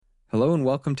Hello and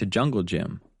welcome to Jungle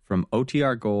Gym from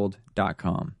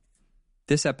OTRGold.com.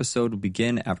 This episode will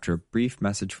begin after a brief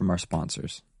message from our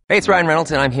sponsors. Hey, it's Ryan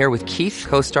Reynolds, and I'm here with Keith,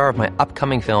 co-star of my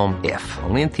upcoming film, If,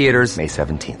 only in theaters May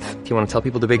 17th. Do you want to tell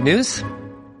people the big news?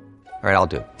 All right, I'll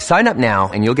do it. Sign up now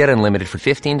and you'll get unlimited for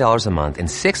 $15 a month and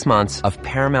 6 months of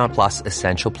Paramount Plus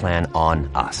Essential Plan on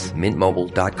us.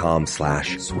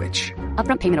 MintMobile.com/switch.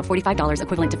 Upfront payment of $45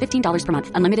 equivalent to $15 per month.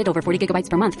 Unlimited over 40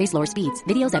 gigabytes per month. Face lower speeds.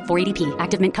 Videos at 480p.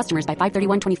 Active Mint customers by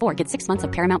 531.24 get 6 months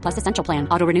of Paramount Plus Essential Plan.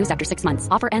 Auto renews after 6 months.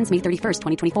 Offer ends May 31st,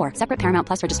 2024. Separate Paramount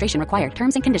Plus registration required.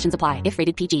 Terms and conditions apply if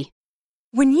rated PG.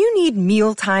 When you need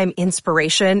mealtime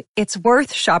inspiration, it's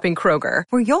worth shopping Kroger,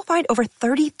 where you'll find over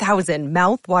 30,000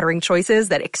 mouth-watering choices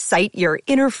that excite your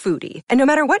inner foodie. And no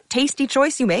matter what tasty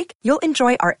choice you make, you'll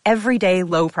enjoy our everyday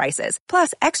low prices,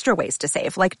 plus extra ways to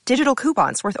save, like digital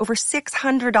coupons worth over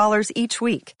 $600 each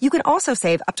week. You can also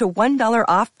save up to $1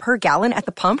 off per gallon at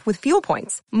the pump with fuel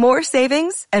points. More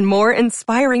savings and more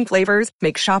inspiring flavors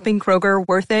make shopping Kroger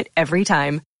worth it every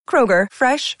time. Kroger,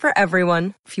 fresh for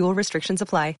everyone. Fuel restrictions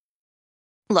apply.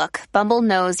 Look, Bumble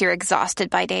knows you're exhausted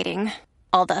by dating.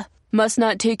 All the, must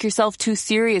not take yourself too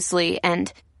seriously,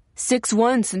 and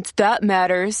 6'1" since that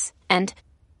matters, and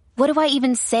what do I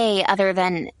even say other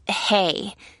than,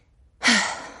 hey?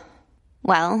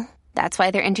 Well, that's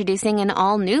why they're introducing an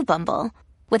all-new Bumble,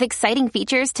 with exciting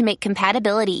features to make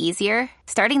compatibility easier,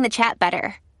 starting the chat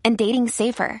better, and dating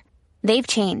safer. They've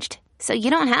changed, so you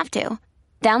don't have to.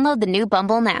 Download the new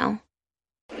Bumble now.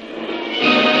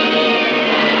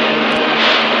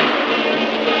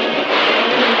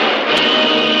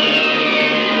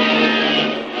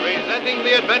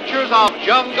 The Adventures of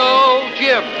Jungle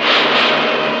Jim.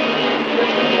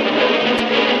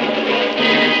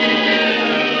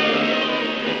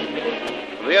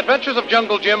 The Adventures of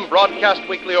Jungle Jim, broadcast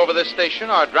weekly over this station,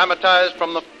 are dramatized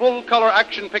from the full-color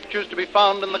action pictures to be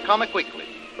found in the Comic Weekly,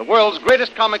 the world's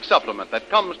greatest comic supplement that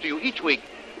comes to you each week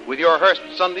with your Hearst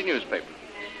Sunday newspaper.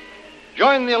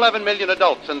 Join the 11 million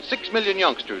adults and 6 million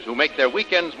youngsters who make their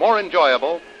weekends more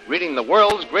enjoyable reading the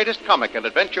world's greatest comic and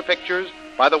adventure pictures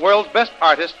by the world's best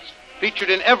artists featured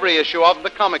in every issue of the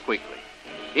Comic Weekly.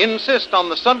 Insist on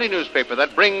the Sunday newspaper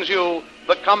that brings you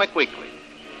the Comic Weekly.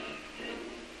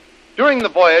 During the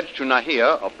voyage to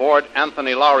Nahia aboard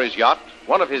Anthony Lowry's yacht,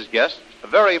 one of his guests, a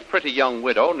very pretty young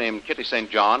widow named Kitty St.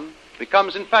 John,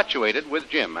 becomes infatuated with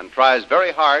Jim and tries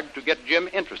very hard to get Jim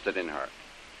interested in her.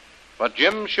 But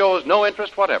Jim shows no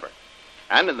interest whatever,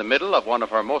 and in the middle of one of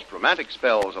her most romantic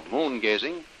spells of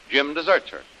moon-gazing, Jim deserts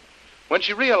her. When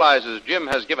she realizes Jim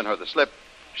has given her the slip,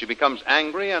 she becomes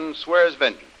angry and swears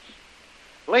vengeance.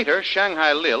 Later,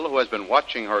 Shanghai Lil, who has been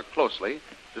watching her closely,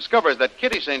 discovers that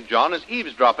Kitty St. John is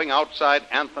eavesdropping outside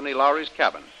Anthony Lowry's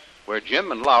cabin, where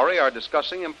Jim and Lowry are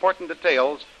discussing important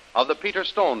details of the Peter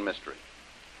Stone mystery.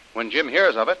 When Jim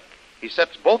hears of it, he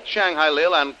sets both Shanghai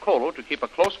Lil and Kolo to keep a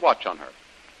close watch on her,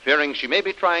 fearing she may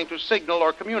be trying to signal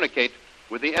or communicate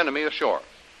with the enemy ashore.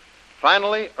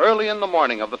 Finally, early in the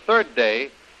morning of the third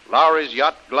day, Lowry's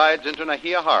yacht glides into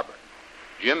Nahia Harbor.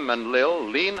 Jim and Lil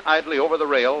lean idly over the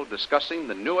rail, discussing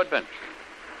the new adventure.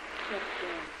 But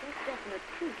what definite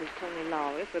proof is Tony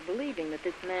Lowry for believing that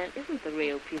this man isn't the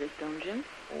real Peter Stone, Jim?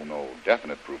 Oh, no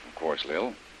definite proof, of course,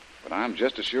 Lil. But I'm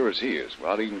just as sure as he is,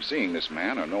 without even seeing this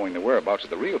man or knowing the whereabouts of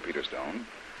the real Peter Stone,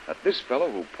 that this fellow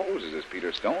who poses as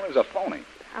Peter Stone is a phony.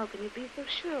 How can you be so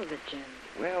sure of it, Jim?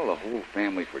 Well, the whole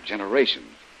family for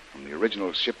generations, from the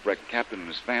original shipwrecked captain and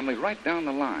his family right down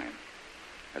the line,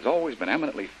 has always been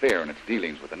eminently fair in its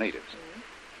dealings with the natives.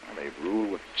 Now, they've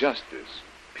ruled with justice,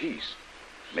 peace,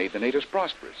 made the natives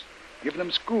prosperous, given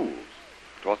them schools,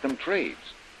 taught them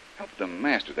trades, helped them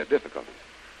master their difficulties,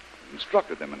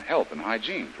 instructed them in health and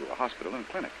hygiene through a hospital and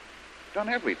clinic, done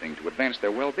everything to advance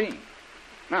their well-being.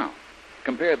 Now,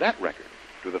 compare that record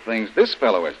to the things this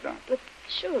fellow has done. But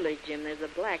surely, Jim, there's a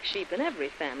black sheep in every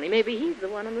family. Maybe he's the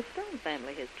one in the Stone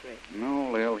family history. No,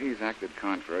 Lil, he's acted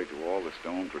contrary to all the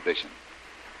Stone tradition.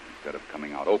 Instead of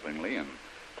coming out openly and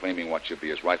claiming what should be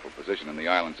his rightful position in the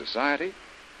island society,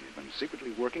 he's been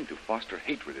secretly working to foster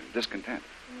hatred and discontent.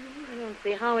 I don't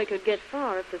see how he could get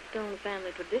far if the Stone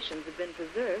family traditions have been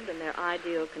preserved and their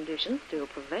ideal conditions still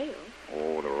prevail.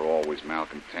 Oh, there are always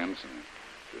malcontents and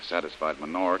a dissatisfied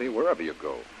minority wherever you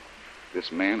go.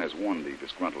 This man has won the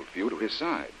disgruntled few to his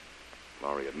side.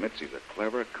 Lowry admits he's a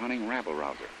clever, cunning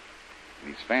rabble-rouser.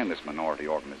 And he's fanned this minority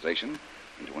organization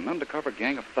into an undercover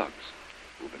gang of thugs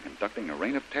who've been conducting a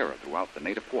reign of terror throughout the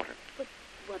native quarter. But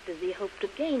what does he hope to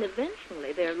gain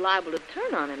eventually? They're liable to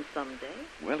turn on him someday.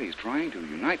 Well, he's trying to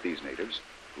unite these natives,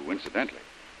 who, incidentally,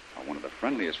 are one of the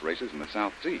friendliest races in the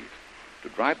South Seas, to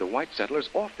drive the white settlers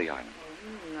off the island.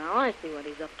 Now Now I see what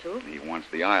he's up to. He wants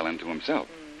the island to himself.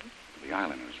 The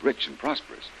island is rich and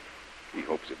prosperous. He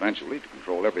hopes eventually to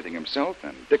control everything himself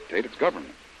and dictate its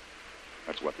government.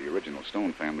 That's what the original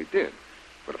Stone family did.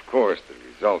 But, of course, the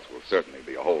results will certainly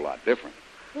be a whole lot different.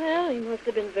 Well, he must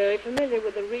have been very familiar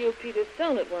with the real Peter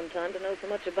Stone at one time to know so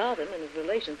much about him and his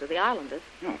relations to the islanders.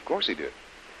 No, of course he did.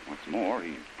 What's more,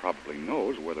 he probably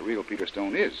knows where the real Peter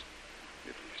Stone is,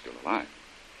 if he's still alive.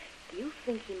 Do you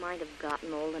think he might have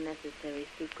gotten all the necessary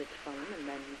secrets from him and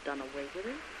then done away with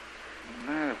it?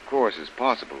 That, of course, is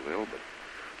possible, Lil, but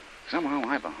somehow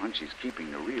I've a hunch he's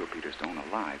keeping the real Peter Stone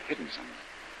alive, hidden somewhere,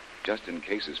 just in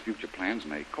case his future plans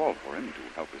may call for him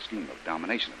to help the scheme of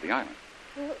domination of the island.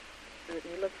 Well, it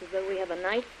certainly looks as though we have a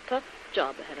nice, tough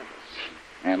job ahead of us.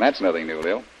 And that's nothing new,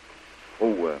 Lil.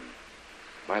 Oh,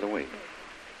 by the way,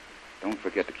 don't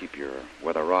forget to keep your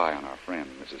weather eye on our friend,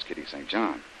 Mrs. Kitty St.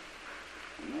 John.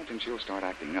 I imagine she'll start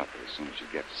acting up as soon as she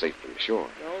gets safely ashore.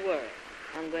 Don't worry.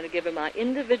 I'm going to give her my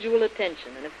individual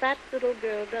attention, and if that little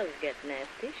girl does get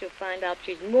nasty, she'll find out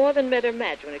she's more than met her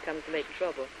match when it comes to making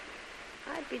trouble.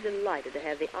 I'd be delighted to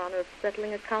have the honor of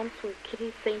settling accounts with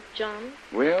Kitty St. John.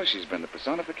 Well, she's been the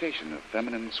personification of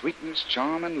feminine sweetness,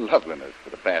 charm, and loveliness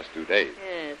for the past 2 days.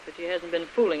 Yes, but she hasn't been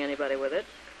fooling anybody with it.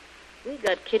 We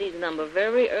got Kitty's number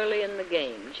very early in the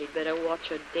game. She'd better watch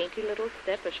her dainty little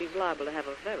step, or she's liable to have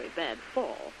a very bad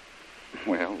fall.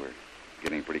 Well, we're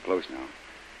getting pretty close now.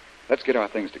 Let's get our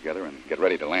things together and get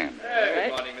ready to land. Hey,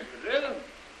 good morning, Mr. Drill.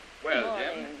 Well,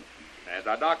 Jim, there's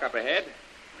our dock up ahead.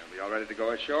 We'll be all ready to go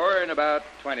ashore in about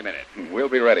 20 minutes. We'll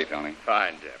be ready, Tony.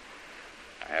 Fine, Jim.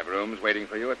 I have rooms waiting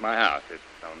for you at my house. It's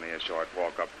only a short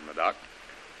walk up from the dock.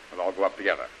 We'll all go up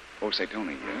together. Oh, say,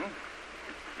 Tony,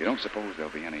 you don't suppose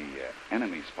there'll be any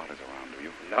enemy spotters around, do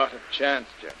you? Not a chance,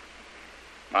 Jim.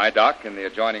 My dock and the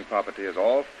adjoining property is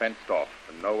all fenced off,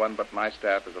 and no one but my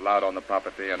staff is allowed on the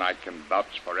property, and I can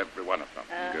vouch for every one of them.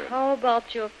 Good. How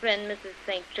about your friend, Mrs.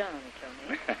 St. John,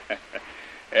 Tony?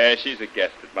 She's a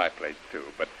guest at my place, too,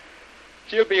 but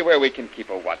she'll be where we can keep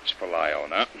a watchful eye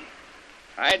on her.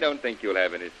 I don't think you'll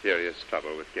have any serious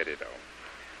trouble with Kitty, though.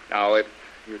 Now, if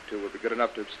you two will be good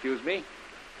enough to excuse me,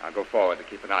 I'll go forward to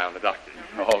keep an eye on the doctor.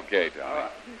 Okay, Tony.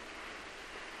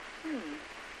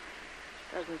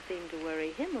 Doesn't seem to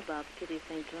worry him about Kitty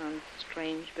St. John's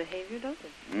strange behavior, does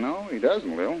it? No, he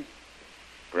doesn't, Lil.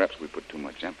 Perhaps we put too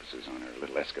much emphasis on her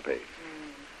little escapade.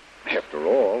 After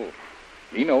all,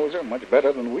 he knows her much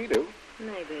better than we do.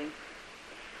 Maybe.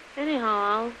 Anyhow,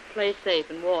 I'll play safe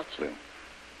and watch. Lil,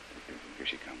 here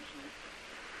she comes.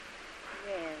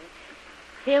 Well,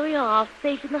 here we are,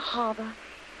 safe in the harbor.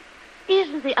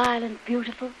 Isn't the island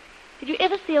beautiful? Did you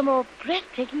ever see a more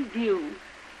breathtaking view?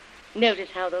 Notice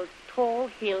how those tall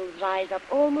hills rise up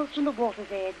almost from the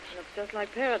water's edge. Looks just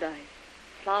like paradise.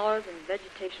 Flowers and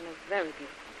vegetation are very beautiful.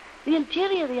 The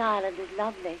interior of the island is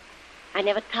lovely. I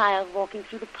never tire of walking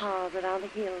through the paths around the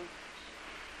hills.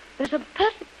 There's some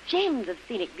perfect gems of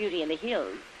scenic beauty in the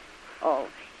hills. Oh,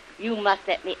 you must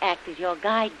let me act as your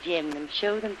guide, Jim, and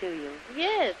show them to you.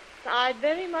 Yes, I'd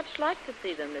very much like to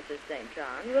see them, Mrs. St.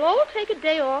 John. We'll all take a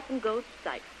day off and go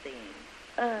sightseeing.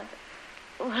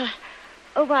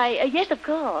 Yes, of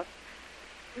course.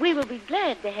 We will be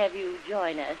glad to have you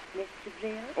join us, Mr.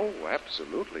 Vreel. Oh,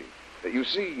 absolutely. You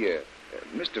see,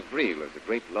 Mr. Vreel is a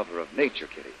great lover of nature,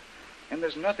 Kitty. And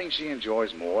there's nothing she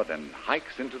enjoys more than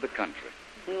hikes into the country.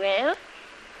 Well,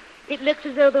 it looks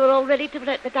as though they were all ready to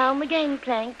let down the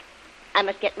gangplank. I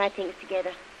must get my things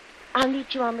together. I'll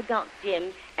meet you on the dock,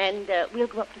 Jim, and we'll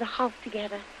go up to the house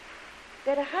together.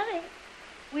 Better hurry.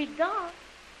 We're dark.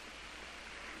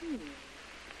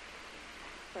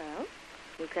 Well,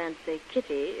 you can't say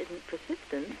Kitty isn't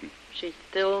persistent. She's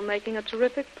still making a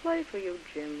terrific play for you,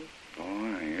 Jim.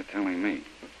 Oh, you're telling me.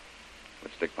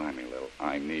 But stick by me, Lil.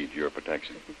 I need your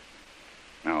protection.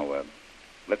 Now,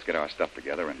 let's get our stuff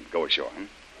together and go ashore, huh?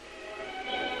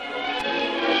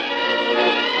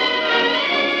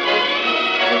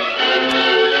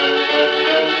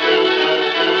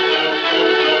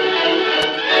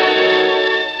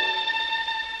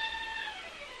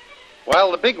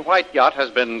 While the big white yacht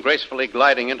has been gracefully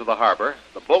gliding into the harbor,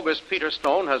 the bogus Peter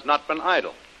Stone has not been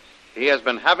idle. He has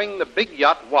been having the big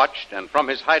yacht watched, and from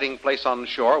his hiding place on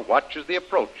shore watches the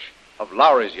approach of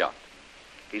Lowry's yacht.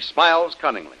 He smiles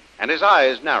cunningly, and his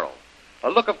eyes narrow. A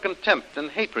look of contempt and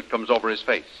hatred comes over his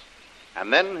face.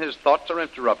 And then his thoughts are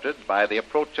interrupted by the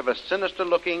approach of a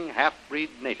sinister-looking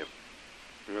half-breed native.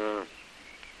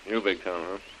 You big town,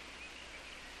 huh?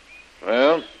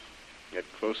 Well, get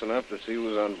close enough to see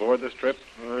who's on board this trip?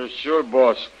 Sure,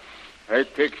 boss. I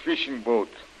take fishing boat,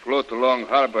 float along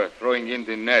harbor, throwing in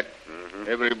the net.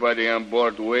 Everybody on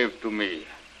board wave to me.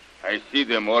 I see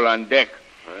them all on deck.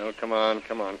 Well, come on.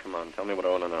 Tell me what I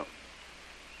want to know.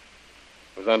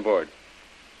 Who's on board?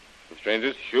 Some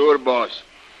strangers? Sure, boss.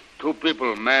 2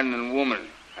 people, man and woman.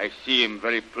 I see him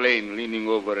very plain, leaning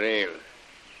over rail.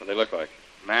 What do they look like?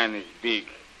 Man is big.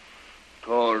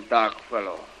 Tall, dark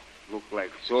fellow. Look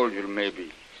like soldier,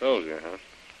 maybe. Soldier, huh?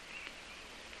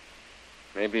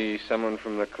 Maybe someone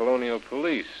from the Colonial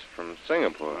Police from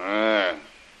Singapore. Ah.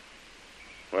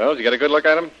 Well, did you get a good look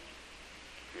at him?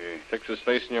 Yeah. Fix his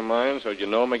face in your mind so you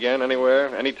know him again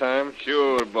anywhere, anytime?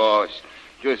 Sure, boss.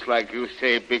 Just like you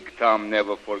say, Big Tom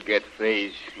never forget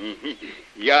face.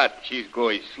 Yacht, she's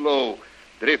going slow.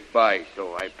 Drift by,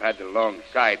 so I paddle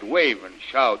alongside, wave and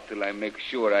shout till I make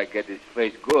sure I get his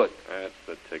face good. That's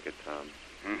the ticket, Tom.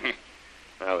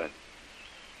 Now then,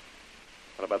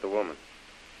 what about the woman?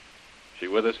 She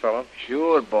with this fellow?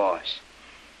 Sure, boss.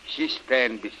 She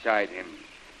stand beside him,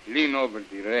 lean over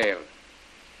the rail.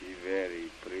 She very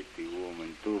pretty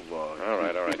woman, too, boss. All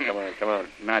right. Come on.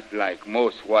 Not like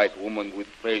most white woman with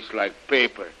face like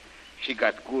paper. She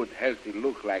got good, healthy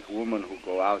look like woman who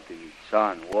go out in the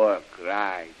sun, work,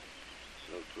 ride.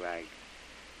 Look like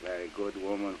very good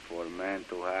woman for a man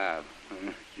to have.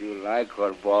 You like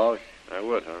her, boss? I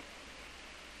would, huh?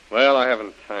 Well, I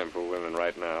haven't time for women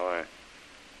right now. I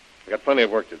got plenty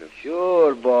of work to do.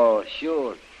 Sure, boss,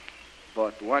 sure.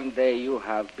 But one day you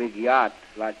have big yacht,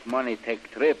 lots money,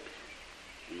 take trips.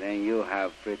 And then you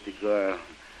have pretty girl.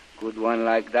 Good one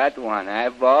like that one, eh,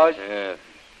 boss? Yes.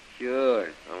 Sure.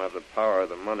 I'll have the power,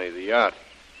 the money, the yacht.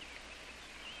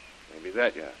 Maybe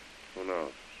that yacht. Who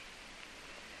knows?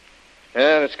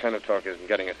 Yeah, this kind of talk isn't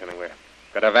getting us anywhere.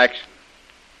 Got to have action.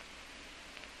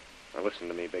 Now listen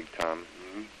to me, Big Tom.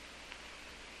 Mm-hmm.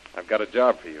 I've got a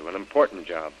job for you, an important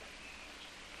job.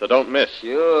 So don't miss.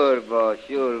 Sure, boss.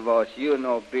 You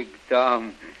know Big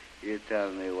Tom. You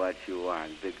tell me what you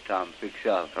want. Big Tom, fix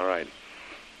up. All right.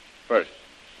 First,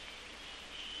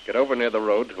 get over near the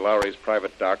road to Lowry's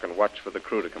private dock and watch for the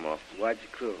crew to come off. Watch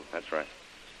crew? That's right.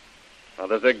 Now,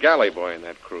 there's a galley boy in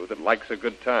that crew that likes a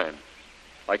good time.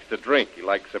 Likes to drink. He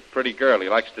likes a pretty girl. He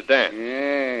likes to dance.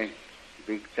 Yeah.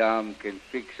 Big Tom can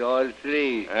fix all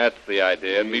 3. That's the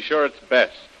idea. And be sure it's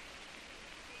best.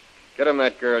 Get him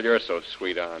that girl you're so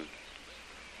sweet on.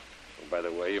 Oh, by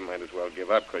the way, you might as well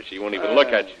give up, because she won't even look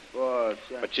at you. Boss.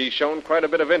 But she's shown quite a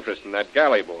bit of interest in that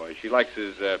galley boy. She likes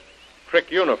his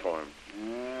prick uniform.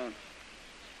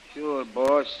 Sure,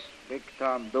 boss. Big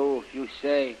Tom do if you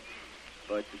say.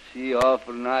 But she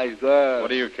awful nice girl. What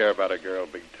do you care about a girl,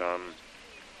 Big Tom?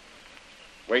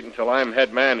 Wait until I'm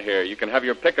head man here. You can have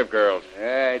your pick of girls.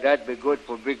 Hey, that'd be good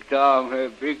for Big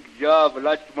Tom. Big job,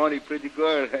 lots of money, pretty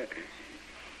girl.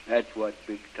 That's what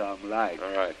Big Tom likes.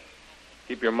 All right.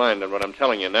 Keep your mind on what I'm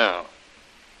telling you now.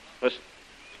 Listen.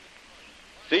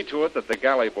 See to it that the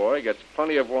galley boy gets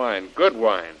plenty of wine, good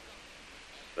wine.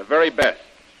 The very best.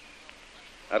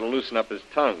 That'll loosen up his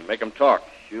tongue, make him talk.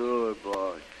 Sure,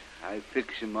 boss. I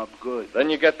fix him up good. Then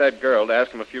you get that girl to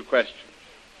ask him a few questions.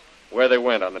 Where they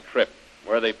went on the trip.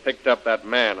 Where they picked up that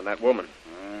man and that woman.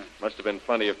 Must have been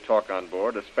plenty of talk on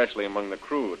board, especially among the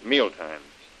crew at mealtimes.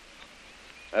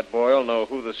 That boy'll know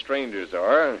who the strangers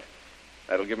are.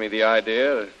 That'll give me the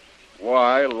idea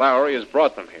why Lowry has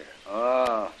brought them here.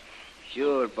 Oh,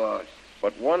 sure, boss.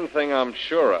 But one thing I'm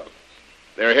sure of.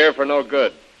 They're here for no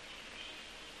good.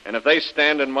 And if they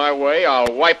stand in my way,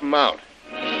 I'll wipe them out.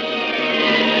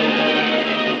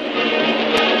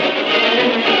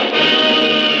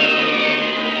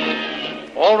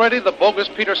 Already the bogus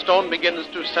Peter Stone begins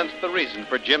to sense the reason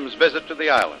for Jim's visit to the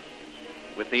island.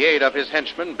 With the aid of his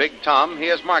henchman, Big Tom, he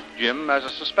has marked Jim as a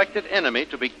suspected enemy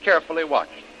to be carefully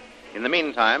watched. In the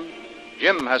meantime,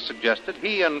 Jim has suggested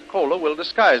he and Cola will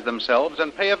disguise themselves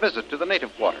and pay a visit to the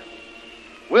native quarter.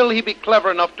 Will he be clever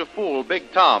enough to fool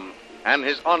Big Tom and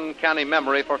his uncanny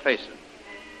memory for faces?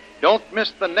 Don't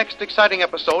miss the next exciting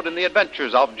episode in the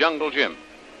adventures of Jungle Jim.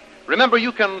 Remember,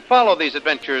 you can follow these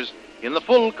adventures in the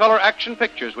full-color action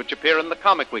pictures which appear in the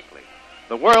Comic Weekly,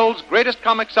 the world's greatest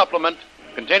comic supplement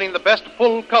containing the best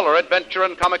full-color adventure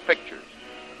and comic pictures.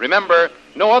 Remember,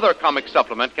 no other comic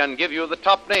supplement can give you the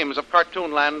top names of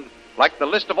Cartoonland like the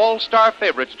list of all-star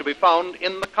favorites to be found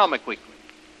in the Comic Weekly.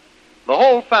 The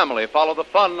whole family follow the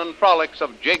fun and frolics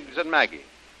of Jiggs and Maggie,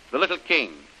 the Little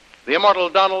King, the immortal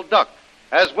Donald Duck,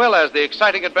 as well as the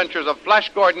exciting adventures of Flash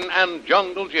Gordon and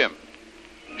Jungle Jim.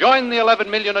 Join the 11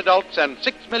 million adults and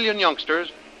 6 million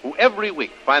youngsters who every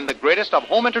week find the greatest of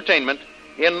home entertainment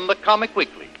in the Comic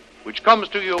Weekly, which comes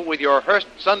to you with your Hearst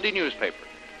Sunday newspaper.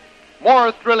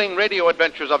 More thrilling radio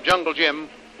adventures of Jungle Jim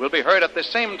will be heard at the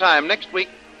same time next week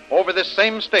over this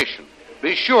same station.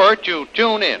 Be sure to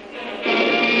tune in.